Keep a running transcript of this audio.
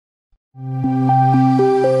As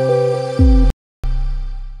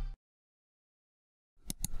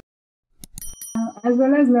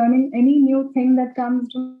well as learning any new thing that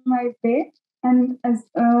comes to my way. And as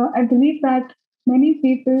I believe that many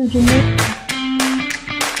people remove.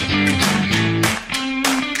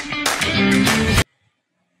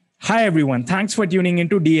 Hi everyone, thanks for tuning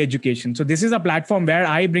into De-Education. So this is a platform where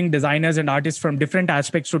I bring designers and artists from different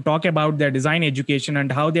aspects to talk about their design education and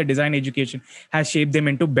how their design education has shaped them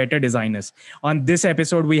into better designers. On this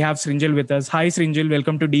episode, we have Srinjal with us. Hi Srinjal,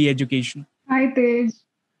 welcome to De-Education. Hi Tej,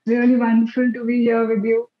 really wonderful to be here with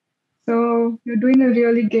you. So you're doing a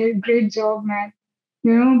really great job, man.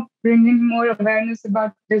 Bringing more awareness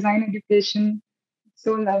about design education.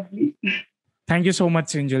 So lovely. Thank you so much,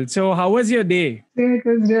 Srinjal. So how was your day? So it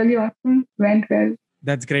was really awesome. Went well.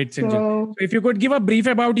 That's great, Srinjal. So If you could give a brief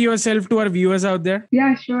about yourself to our viewers out there.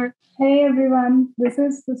 yeah, sure. Hey everyone, this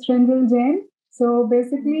is Srinjal Jain. So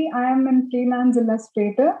basically, I am a freelance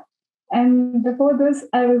illustrator, and before this,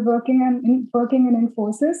 I was working in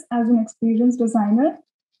Infosys as an experienced designer.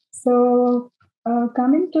 So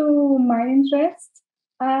coming to my interests,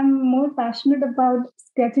 I'm more passionate about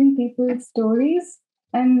sketching people's stories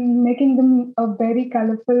and making them a very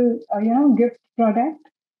colorful, gift product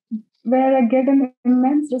where I get an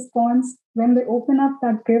immense response when they open up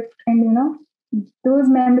that gift, and those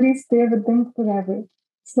memories stay with them forever.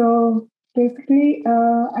 So basically,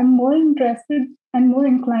 I'm more interested and more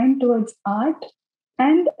inclined towards art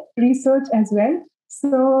and research as well.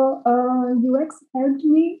 So UX helped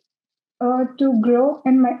me to grow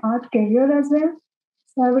in my art career as well.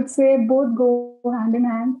 So I would say both go hand in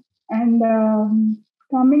hand. And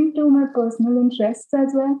coming to my personal interests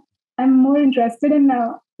as well, I'm more interested in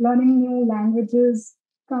learning new languages.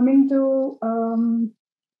 Coming to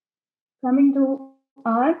coming to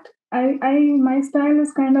art, I my style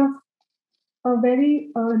is kind of a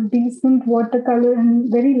very decent watercolor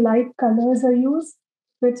and very light colors I use,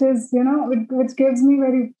 which is which gives me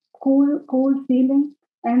very cool feeling.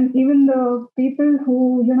 And even the people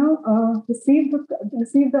who receive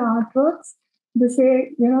the artworks, they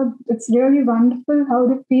say it's really wonderful how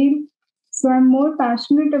they feel. So I'm more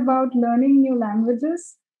passionate about learning new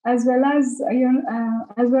languages as well as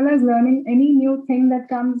as well as learning any new thing that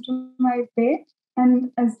comes to my way.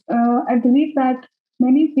 And as I believe that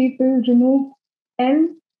many people remove L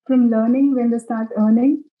from learning when they start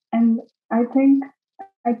earning. And I think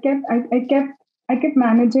I kept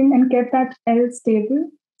managing and kept that L stable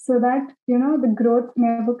so that the growth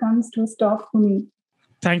never comes to a stop for me.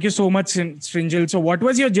 Thank you so much, Srinjal. So what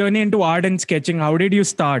was your journey into art and sketching? How did you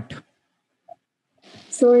start?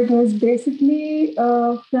 So it was basically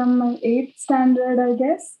from my eighth standard, I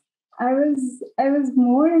guess. I was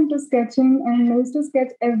more into sketching, and I used to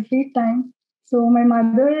sketch every time. So my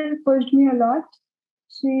mother pushed me a lot.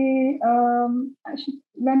 She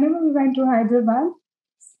whenever we went to Hyderabad,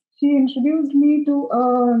 she introduced me to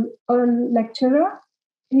a lecturer.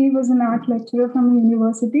 He was an art lecturer from a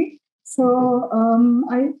university. So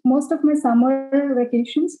I most of my summer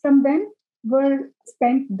vacations from then were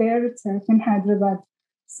spent there itself in Hyderabad.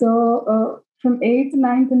 So from eighth,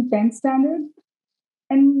 ninth, and tenth standard,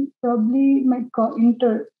 and probably my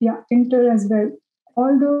inter as well.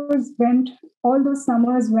 All those went, all those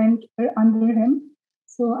summers went under him.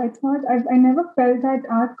 So I thought I never felt that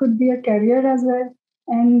art could be a career as well.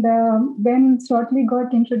 And then shortly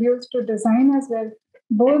got introduced to design as well.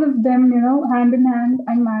 Both of them, hand in hand,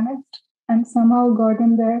 I managed and somehow got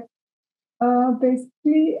in there.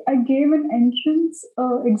 Basically, I gave an entrance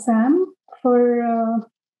exam for uh,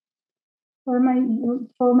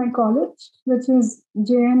 for my college, which is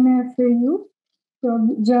JNFAU, so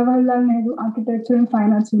Jawaharlal Nehru Architecture and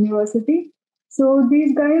Finance University. So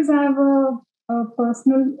these guys have a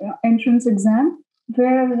personal entrance exam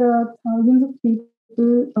where thousands of people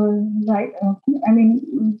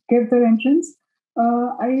give their entrance.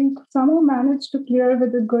 I somehow managed to clear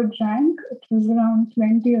with a good rank. It was around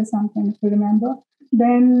 20 or something, if you remember.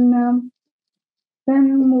 Then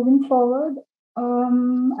then moving forward,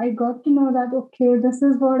 I got to know that okay, this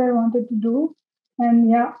is what I wanted to do, and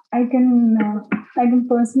yeah, I can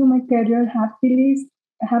pursue my career happily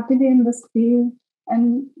in this field.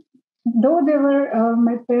 And though they were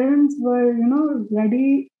my parents were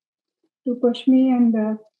ready to push me,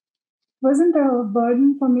 and wasn't a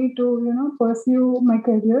burden for me to pursue my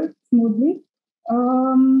career smoothly.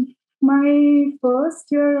 My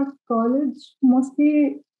first year of college,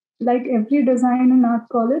 mostly like every design and art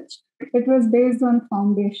college, it was based on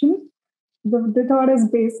foundation. The thought is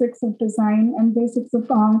basics of design and basics of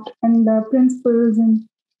art and principles and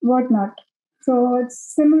whatnot. So it's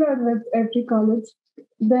similar with every college.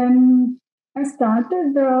 Then I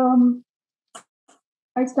started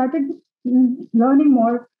I started learning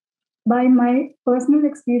more by my personal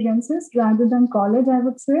experiences rather than college, I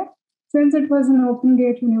would say. Since it was an open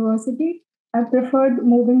gate university, I preferred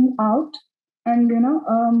moving out and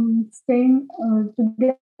staying to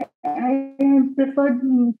get. I preferred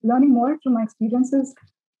learning more through my experiences.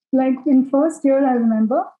 Like in first year, I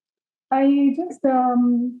remember I just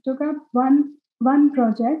took up one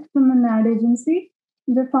project from an ad agency.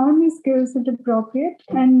 They found me skills that appropriate,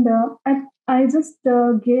 and I just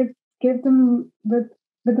gave them with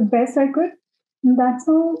the best I could. And that's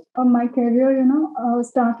how my career,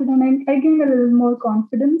 started, and I gained a little more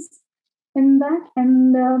confidence in that.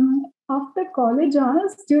 And after college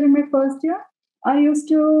hours, during my first year, I used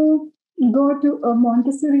to go to a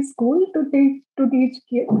Montessori school to teach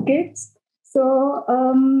kids. So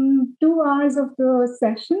 2 hours of the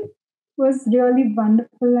session was really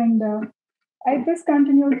wonderful, and I just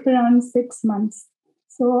continued for around 6 months.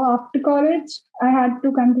 So after college, I had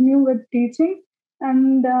to continue with teaching,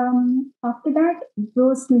 and after that,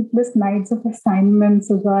 those sleepless nights of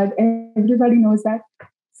assignments. Oh God, everybody knows that.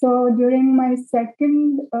 So during my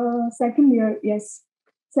second year, yes,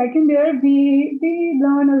 second year, we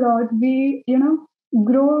learn a lot. We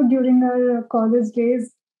grow during our college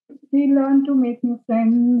days. We learn to make new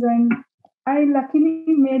friends, and I luckily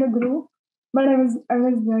made a group. But I was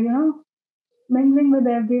mingling with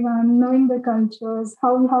everyone, knowing their cultures,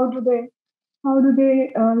 how do they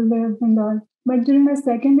live and all. But during my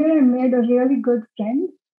second year, I made a really good friend.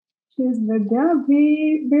 She's Vidya.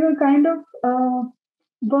 We were kind of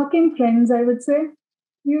working friends, I would say.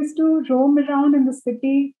 We used to roam around in the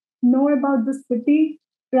city, know about the city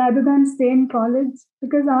rather than stay in college,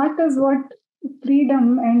 because art is what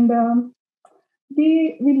freedom, and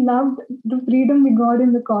we loved the freedom we got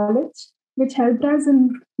in the college, which helped us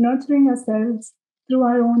in nurturing ourselves through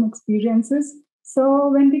our own experiences. So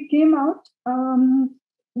when we came out,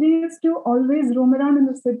 we used to always roam around in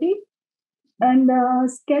the city and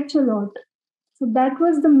sketch a lot. So that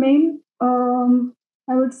was the main,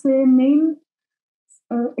 I would say, main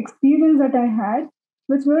experience that I had,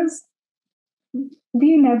 which was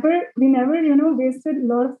we never wasted a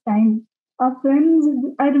lot of time. Our friends,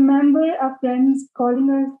 I remember our friends calling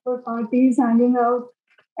us for parties, hanging out,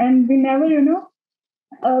 and we never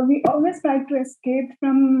we always tried to escape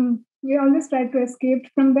from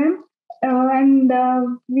them, and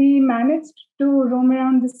we managed to roam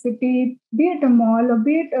around the city, be it a mall or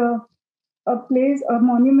be it a place, a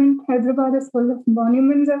monument. Hyderabad is full of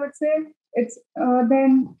monuments, I would say. It's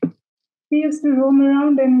then we used to roam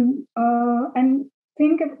around and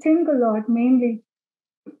think a lot. Mainly,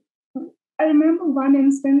 I remember one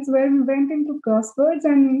instance where we went into crosswords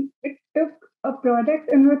and it took a product,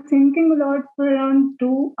 and we were thinking a lot for around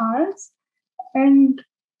 2 hours, and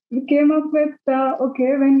we came up with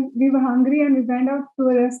okay, when we were hungry and we went out to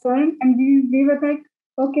a restaurant, and we were like,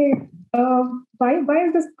 okay, why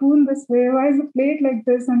is the spoon this way, why is the plate like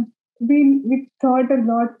this, and we thought a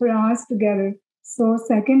lot for hours together. So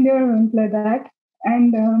second year went like that.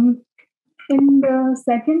 And in the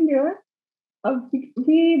second year,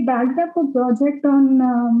 we backed up a project on.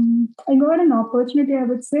 I got an opportunity, I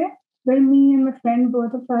would say, where me and my friend,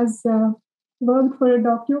 both of us, worked for a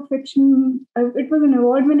docu-fiction. It was an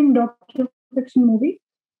award-winning docu-fiction movie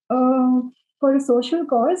uh, for a social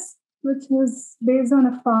cause, which was based on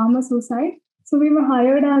a farmer suicide. So we were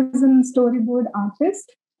hired as a storyboard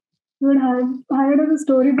artist. We were hired as a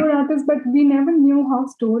storyboard artist, but we never knew how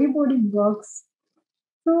storyboarding works.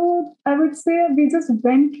 So I would say we just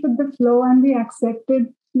went with the flow and we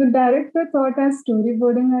accepted. The director thought as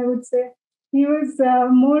storyboarding, I would say. He was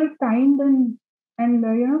more kind and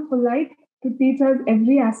polite to teach us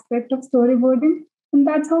every aspect of storyboarding, and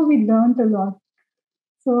that's how we learned a lot.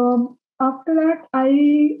 So after that,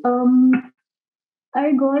 I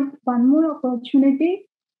got one more opportunity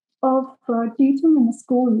of teaching in a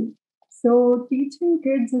school. So teaching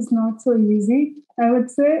kids is not so easy. I would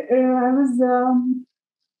say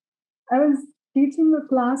I was teaching a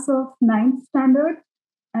class of ninth standard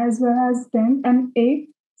as well as 10th and 8th.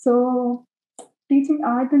 So teaching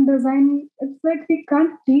art and design, it's like we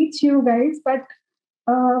can't teach you guys, but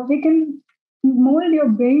we can mold your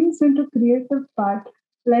brains into creative part.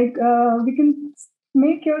 Like we can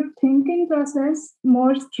make your thinking process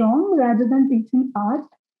more strong rather than teaching art.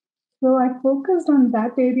 So I focused on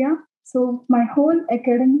that area. So my whole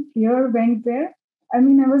academic year went there. I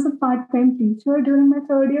mean, I was a part-time teacher during my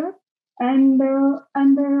third year, and I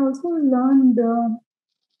also learned a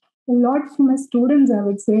lot from my students. I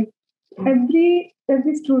would say every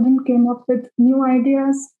student came up with new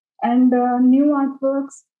ideas and new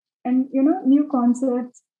artworks and new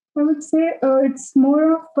concepts. I would say it's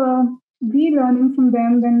more of we learning from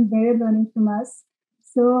them than they're learning from us.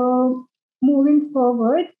 So moving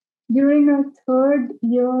forward, during our third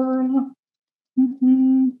year,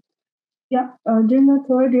 during our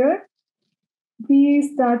third year, we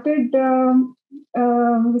started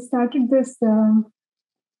this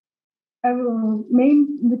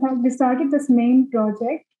we started this main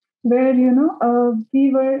project where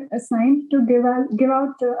we were assigned to give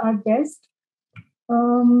out our best,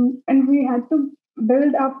 and we had to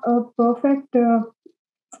build up a perfect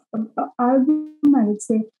album, I would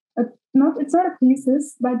say. Not It's not a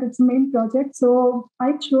thesis, but it's a main project. So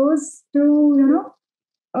I chose to,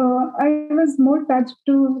 I was more touched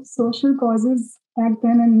to social causes back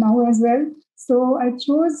then and now as well. So I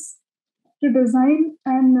chose to design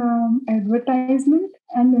an advertisement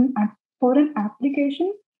and for an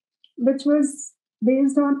application which was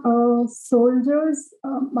based on soldiers'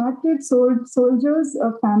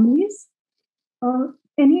 families. Uh,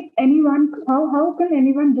 anyone, how can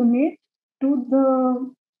anyone donate to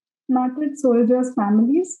the martyred soldiers'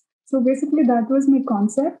 families? So basically, that was my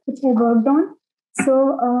concept, which I worked on.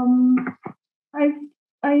 So I,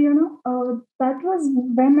 that was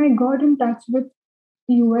when I got in touch with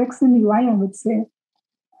UX and UI. I would say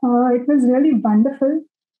it was really wonderful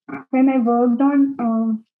when I worked on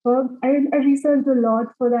work. I researched a lot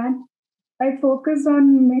for that. I focused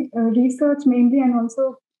on research mainly, and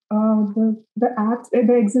also the apps,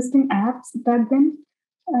 the existing apps back then.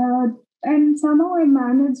 Uh, and somehow I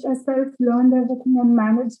managed, I self learned everything and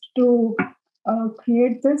managed to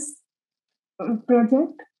create this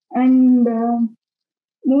project. And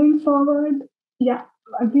moving forward, yeah,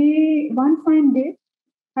 we one fine day,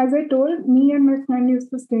 as I told, me and my friend used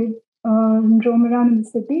to stay roam around in the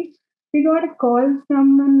city. We got a call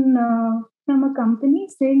from a company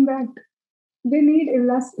saying that they need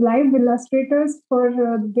live illustrators for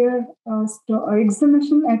their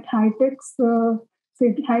exhibition at High-Tech's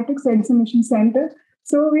exhibition center.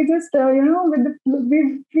 So we just,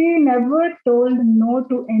 we never told no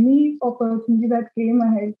to any opportunity that came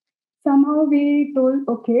ahead. Somehow we told,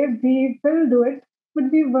 okay, we will do it,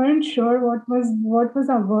 but we weren't sure what was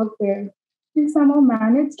our work there. We somehow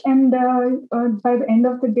managed, and by the end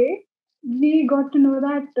of the day, we got to know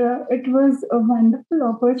that it was a wonderful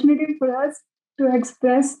opportunity for us to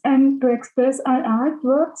express our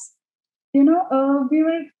artworks. We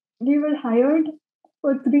were hired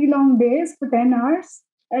for 3 long days for 10 hours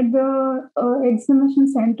at the exhibition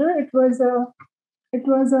center. It was a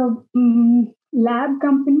lab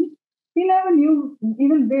company. We never knew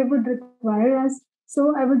even they would require us.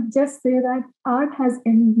 So I would just say that art has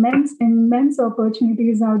immense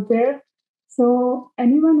opportunities out there. So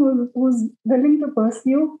anyone who's willing to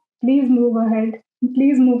pursue, please move ahead,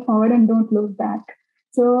 please move forward, and don't look back.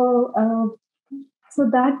 So, so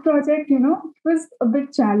that project, was a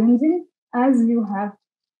bit challenging, as you have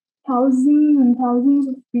thousands and thousands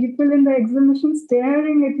of people in the exhibition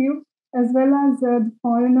staring at you, as well as the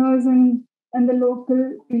foreigners and the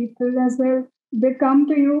local people as well. They come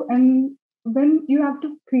to you, and when you have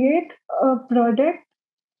to create a product,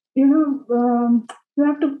 you know, you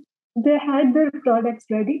have to. They had their products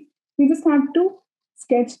ready. We just have to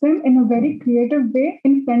sketch them in a very creative way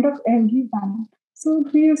in front of everyone. So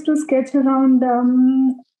we used to sketch around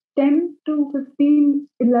 10 to 15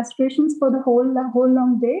 illustrations for the whole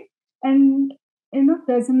long day, and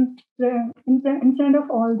present in front of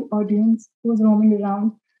all the audience who was roaming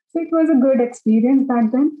around. So it was a good experience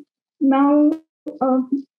back then. Now,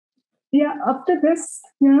 yeah, after this,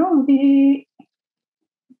 we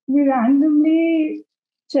randomly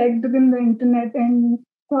checked in the internet and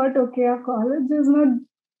thought, okay, our college is not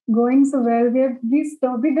going so well. We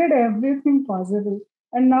did everything possible,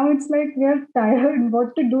 and now it's like we are tired.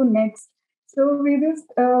 What to do next? So we just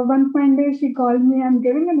one fine day she called me. I'm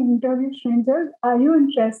giving an interview, Srinjal. Are you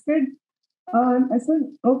interested? I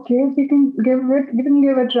said, okay, we can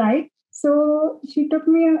give a try. So she took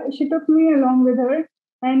me along with her,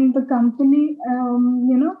 and the company,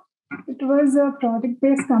 it was a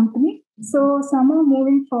product-based company. So somehow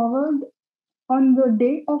moving forward, on the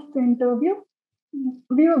day of the interview,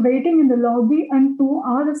 we were waiting in the lobby, and to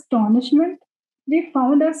our astonishment, we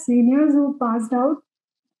found our seniors who passed out.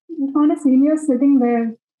 We found a senior sitting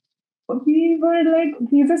there. We were like,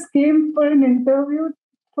 we just came for an interview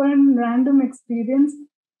for a random experience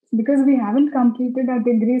because we haven't completed our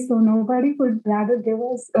degree, so nobody would rather give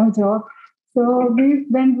us a job. So we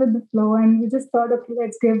went with the flow, and we just thought, okay,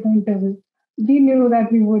 let's give the interview. We knew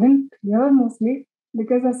that we wouldn't clear mostly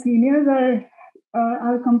because our seniors are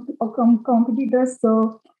our competitors.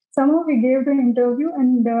 So somehow we gave the interview,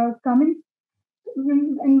 and coming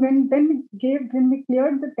when we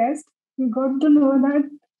cleared the test, we got to know that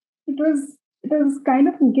it was it was kind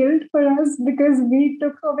of guilt for us because we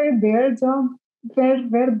took away their job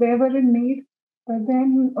where they were in need. But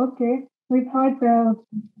then, okay, we thought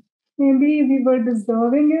maybe we were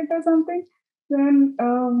deserving it or something. Then,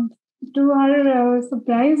 to our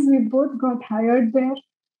surprise, we both got hired there,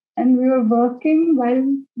 and we were working while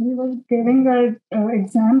we were giving our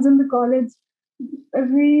exams in the college.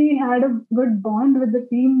 We had a good bond with the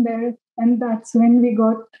team there, and that's when we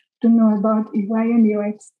got to know about UI and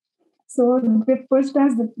UX. So they pushed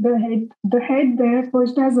us, the head there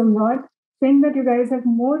pushed us a lot, saying that you guys have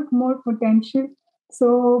more potential.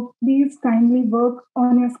 So please kindly work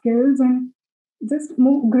on your skills and just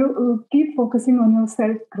keep focusing on your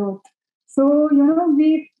self growth. So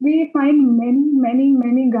we find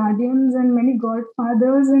many guardians and many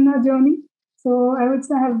godfathers in our journey. So I would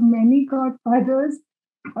say I have many godfathers.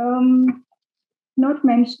 Um, Not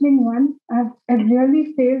mentioning one, I've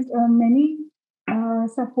really faced many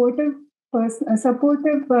supportive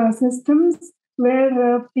systems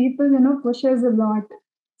where people pushes a lot.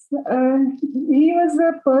 So, he was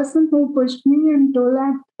a person who pushed me and told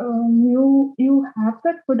that you have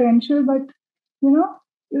that potential, but you know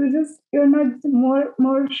you're not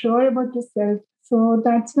more sure about yourself. So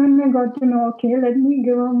that's when I got to know. Okay, let me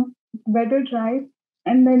give a better try,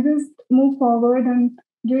 and I just move forward. And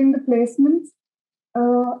during the placements,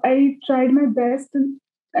 I tried my best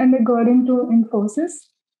and I got into Infosys.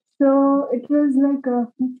 So it was like a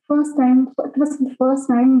first time. It was the first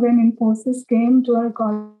time when Infosys came to our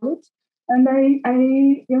college, and I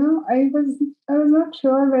was not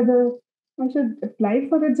sure whether I should apply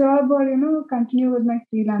for the job or continue with my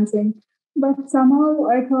freelancing. But somehow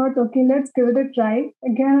I thought, okay, let's give it a try.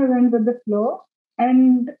 Again, I went with the flow,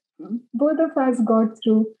 and both of us got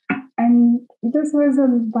through. And this was a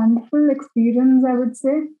wonderful experience, I would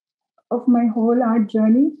say, of my whole art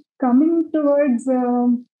journey. Coming towards,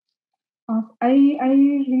 I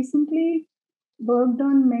recently worked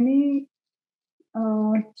on many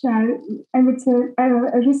I would say I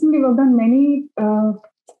recently worked on many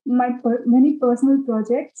personal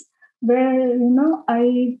projects where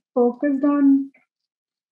I focused on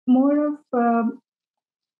more of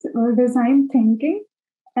design thinking,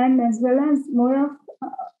 and as well as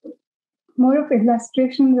more of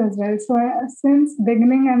illustrations as well. So since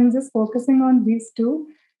beginning, I'm just focusing on these two.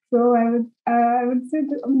 So I would say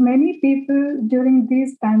that many people during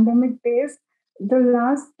these pandemic days, the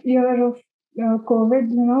last year of COVID,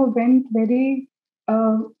 went very.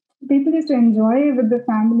 Uh, People used to enjoy with the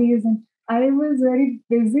families, and I was very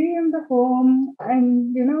busy in the home,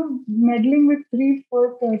 and meddling with 3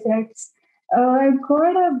 4 projects. I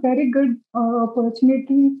got a very good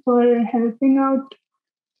opportunity for helping out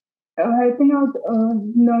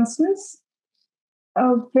nurses,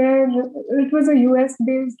 where it was a US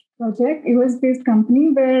based project, US based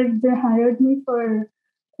company where they hired me for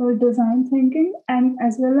design thinking and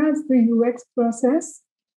as well as the UX process,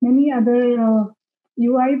 many other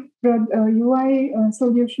UI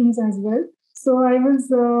solutions as well. So I was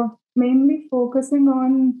mainly focusing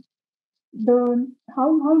on the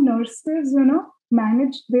how nurses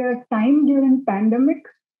manage their time during pandemic,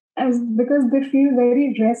 as because they feel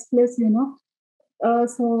very restless.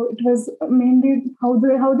 So it was mainly how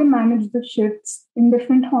they manage the shifts in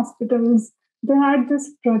different hospitals. They had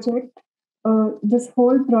this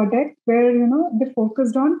whole project where they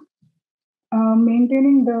focused on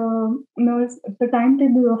maintaining the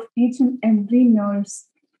timetable of each and every nurse.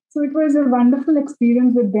 So it was a wonderful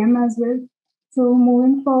experience with them as well. So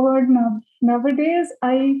moving forward nowadays,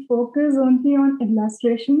 I focus only on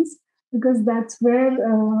illustrations because that's where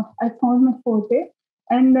I found my forte,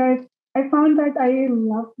 and I found that I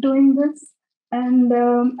love doing this, and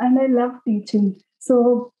I love teaching.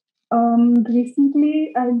 So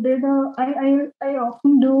recently, I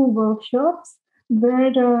often do workshops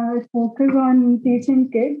where I focus on teaching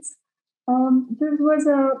kids. There was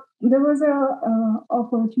a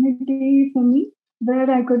opportunity for me where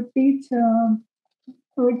I could teach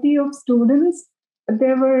 30 of students.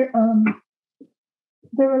 They were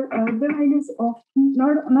I guess often,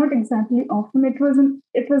 not exactly often.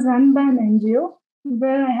 It was run by an NGO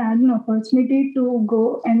where I had an opportunity to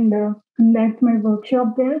go and conduct my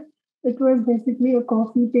workshop there. It was basically a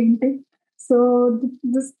coffee painting. So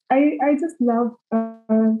this I just love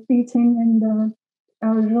teaching and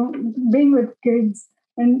being with kids,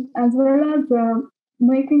 and as well as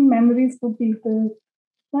making memories for people.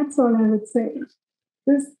 That's all I would say.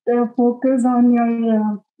 Just focus on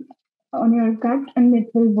your gut and it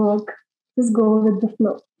will work. Just go with the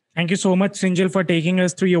flow. Thank you so much, Srinjal, for taking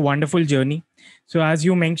us through your wonderful journey. So, as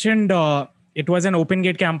you mentioned, it was an open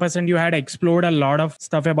gate campus and you had explored a lot of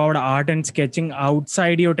stuff about art and sketching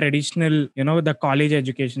outside your traditional, the college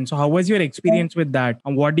education. So how was your experience with that?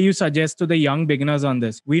 And what do you suggest to the young beginners on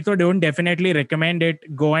this? We don't definitely recommend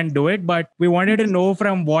it, go and do it, but we wanted to know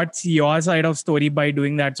from what's your side of story by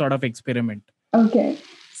doing that sort of experiment. Okay.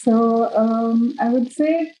 So I would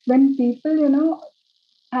say when people,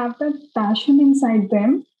 have that passion inside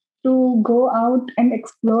them to go out and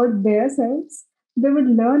explore themselves, they would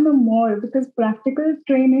learn more because practical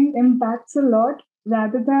training impacts a lot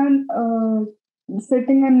rather than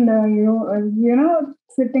sitting and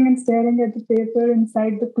sitting and staring at the paper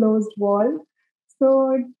inside the closed wall.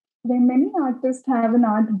 So when many artists have an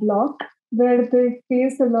art block where they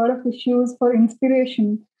face a lot of issues for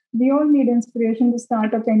inspiration. We all need inspiration to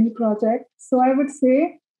start up any project. So I would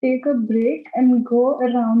say take a break and go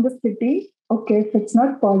around the city. Okay, if it's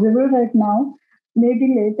not possible right now,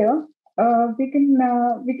 maybe later. We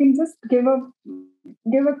can just give a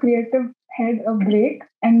creative head a break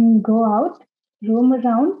and go out, roam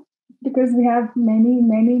around because we have many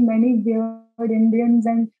weird Indians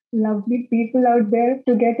and lovely people out there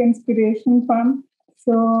to get inspiration from.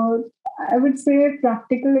 So I would say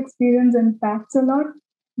practical experience impacts a lot.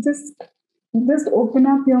 Just just open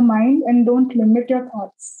up your mind and don't limit your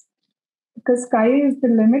thoughts because sky is the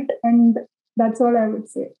limit, and that's all I would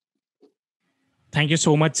say. Thank you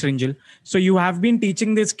so much, Srinjal. So you have been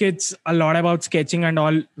teaching these kids a lot about sketching and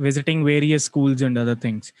all, visiting various schools and other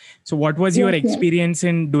things. So what was your Yes, yes. experience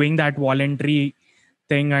in doing that voluntary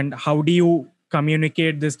thing, and how do you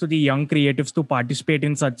communicate this to the young creatives to participate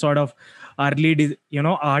in such sort of early,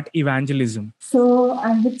 art evangelism? So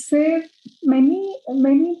I would say many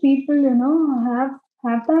people,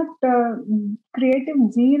 have that creative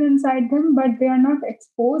gene inside them, but they are not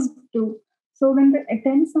exposed to. So when they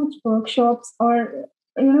attend such workshops or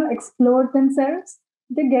explore themselves,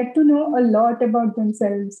 they get to know a lot about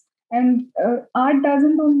themselves. And art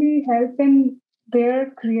doesn't only help in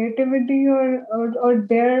their creativity or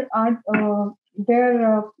their art,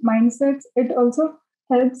 their mindsets. It also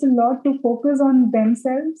helps a lot to focus on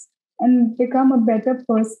themselves and become a better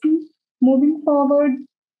person. Moving forward,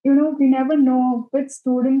 we never know which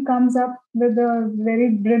student comes up with a very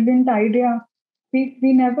brilliant idea. We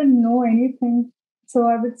never know anything. So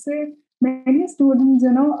I would say many students,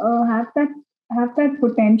 have that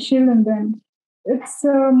potential in them. It's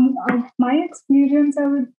my experience. I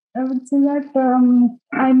would say that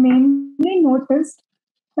I mainly noticed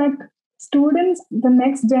that students, the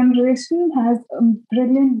next generation has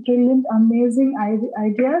brilliant, amazing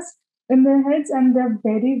ideas in their heads, and they're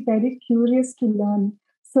very curious to learn.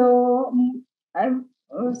 So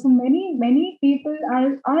so many people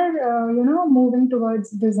are moving towards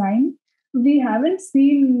design. We haven't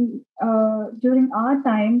seen during our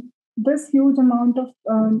time this huge amount of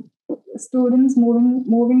students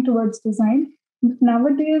moving towards design.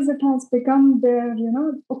 Nowadays it has become their,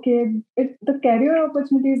 okay, the career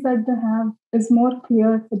opportunities that they have is more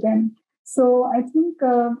clear for them. So I think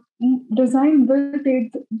design will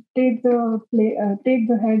take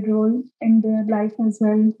the head role in their life as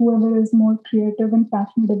well. Whoever is more creative and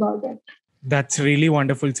passionate about it. That's really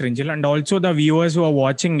wonderful, Srinjal. And also the viewers who are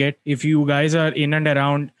watching it, if you guys are in and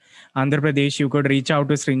around Andhra Pradesh, you could reach out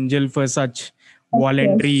to Srinjal for such Of course.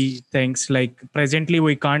 voluntary things. Like presently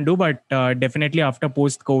we can't do, but definitely after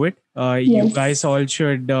post COVID, you guys Yes. all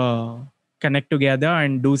should connect together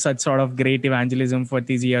and do such sort of great evangelism for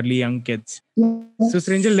these early young kids. So Yes.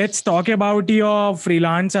 Srinjal, let's talk about your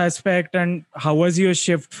freelance aspect and how was your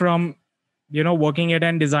shift from, working at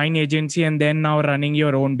a design agency and then now running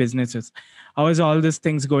your own businesses. How is all these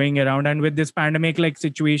things going around? And with this pandemic like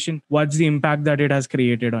situation, what's the impact that it has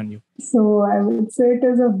created on you? So I would say it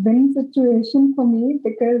is a win situation for me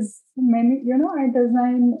because I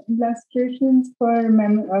design illustrations for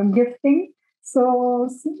gifting. So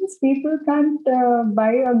since people can't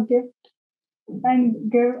buy a gift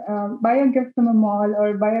and buy a gift from a mall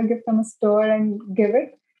or buy a gift from a store and give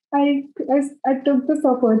it, I took this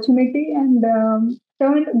opportunity and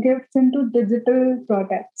turned gifts into digital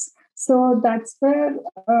products. So that's where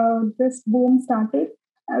this boom started.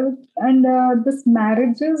 And this this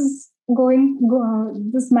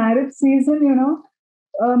marriage season,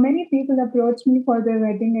 many people approach me for their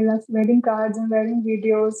wedding cards and wedding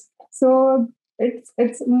videos. So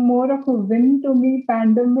it's more of a win to me.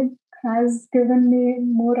 Pandemic has given me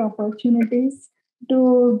more opportunities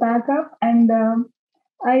to back up, and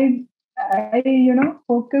I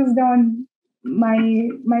focused on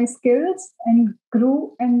my skills and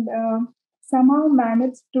grew and somehow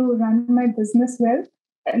managed to run my business well.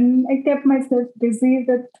 And I kept myself busy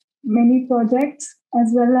with many projects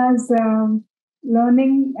as well as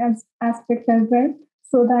learning as aspect as well,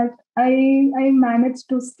 so that I managed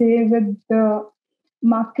to stay with the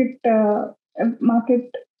market market.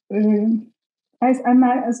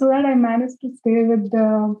 So that I managed to stay with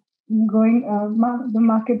the the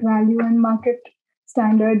market value and market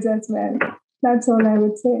standards as well. That's all I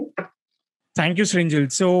would say. Thank you,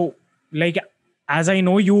 Srinjal. So, like, as I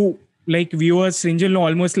know you, like viewers, Srinjal know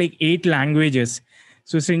almost like 8 languages.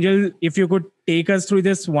 So, Srinjal, if you could take us through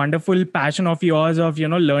this wonderful passion of yours of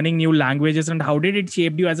learning new languages, and how did it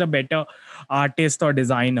shape you as a better artist or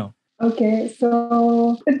designer? Okay,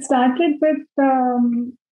 so it started with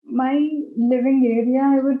my living area.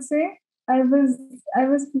 I would say I was,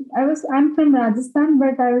 I'm from Rajasthan,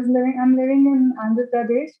 but I'm living in Andhra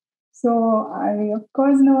Pradesh. So I of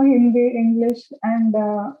course know Hindi, English, and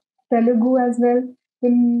Telugu as well.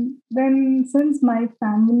 Then since my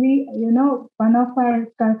family, one of our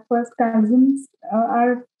first cousins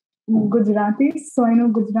are Gujaratis, so I know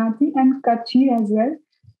Gujarati and Kutchi as well.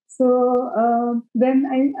 So then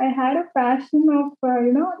I had a passion of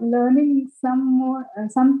learning some more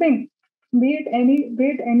something, be it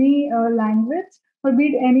any language or be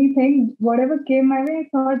it anything, whatever came my way. I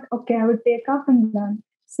thought, okay, I would take up and learn.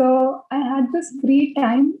 So I had this free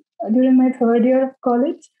time during my third year of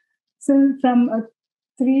college, so from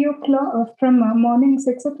 3 o'clock, from morning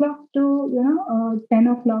 6 o'clock to 10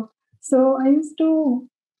 o'clock. So I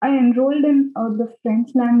enrolled in the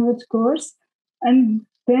French language course, and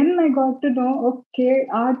then I got to know, okay,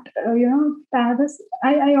 art, Paris.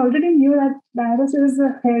 I already knew that Paris is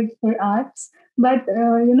a head for arts, but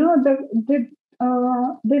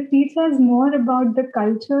they teach us more about the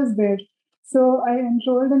cultures there. So I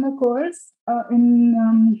enrolled in a course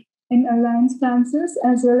in Alliance Francis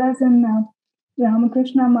as well as in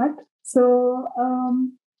Ramakrishna Math. So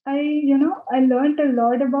I learned a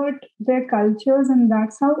lot about their cultures, and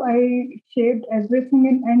that's how I shaped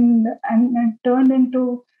everything and turned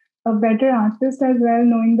into a better artist as well,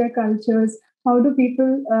 knowing their cultures. How do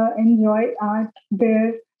people enjoy art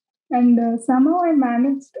there? And somehow I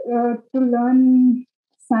managed to learn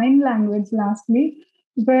sign language lastly,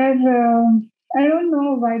 where I don't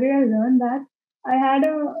know why did I learn that. I had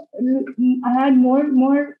a I had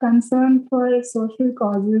more concern for social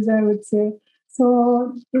causes, I would say.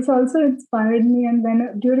 So this also inspired me, and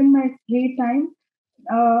when during my free time,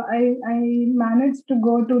 I managed to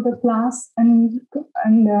go to the class, and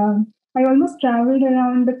I almost traveled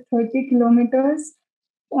around 30 kilometers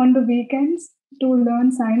on the weekends to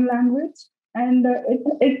learn sign language, and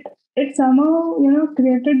it somehow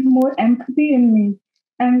created more empathy in me,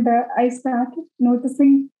 and I started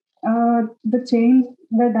noticing the change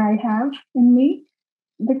that I have in me,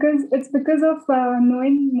 because it's because of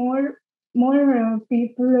knowing more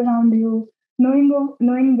people around you,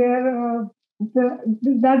 knowing their the,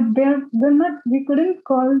 that they're not, we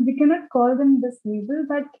cannot call them disabled,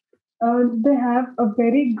 but they have a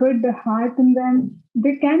very good heart in them.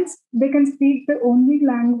 They can speak the only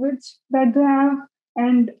language that they have,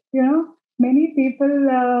 and many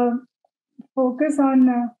people focus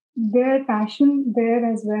on their passion there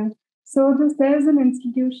as well. So there's an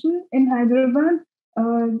institution in Hyderabad,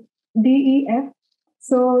 uh, DEF.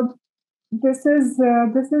 So this is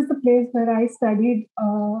the place where I studied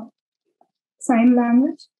sign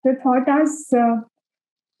language. They taught us the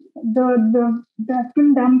deaf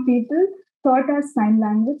and dumb people taught us sign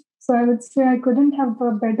language. So I would say I couldn't have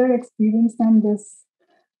a better experience than this.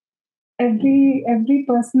 Every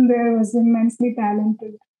person there was immensely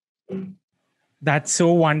talented. That's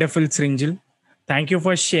so wonderful, Srinjal. Thank you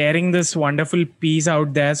for sharing this wonderful piece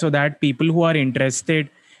out there so that people who are interested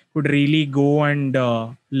could really go and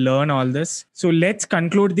learn all this. So let's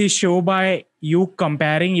conclude this show by you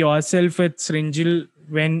comparing yourself with Srinjal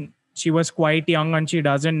when she was quite young and she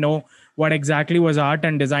doesn't know what exactly was art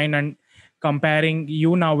and design, and comparing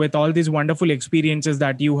you now with all these wonderful experiences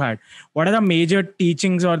that you had. What are the major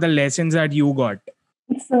teachings or the lessons that you got?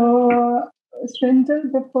 So,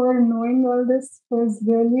 Srinjal, before knowing all this, was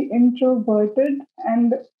really introverted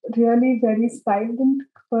and really very silent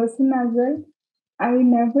person as well. I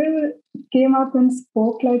never came up and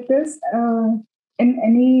spoke like this in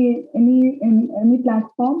any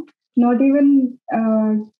platform, not even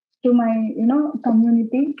to my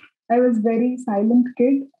community. I was very silent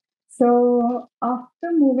kid. So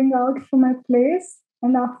after moving out from my place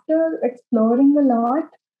and after exploring a lot,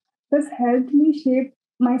 this helped me shape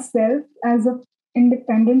myself as an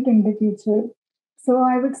independent individual. So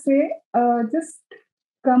I would say, just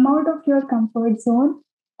come out of your comfort zone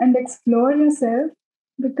and explore yourself,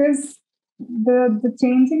 because the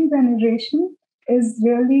changing generation is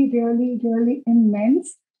really, really, really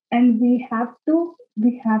immense, and we have to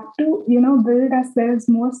we have to, build ourselves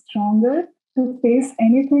more stronger to face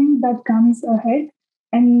anything that comes ahead,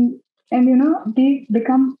 and we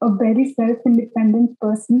become a very self-independent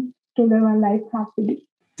person to live our life happily.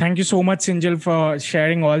 Thank you so much, Srinjal, for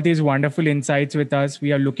sharing all these wonderful insights with us.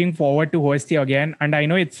 We are looking forward to host you again. And I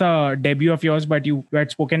know it's a debut of yours, but you had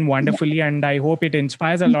spoken wonderfully, and I hope it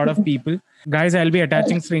inspires a lot of people. Guys, I'll be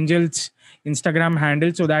attaching Srinjal's Instagram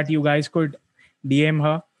handle so that you guys could DM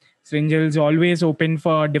her. Srinjal's always open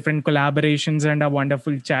for different collaborations and a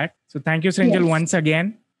wonderful chat. So thank you, Srinjal, Yes. once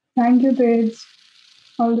again. Thank you, Tejj.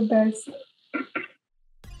 All the best.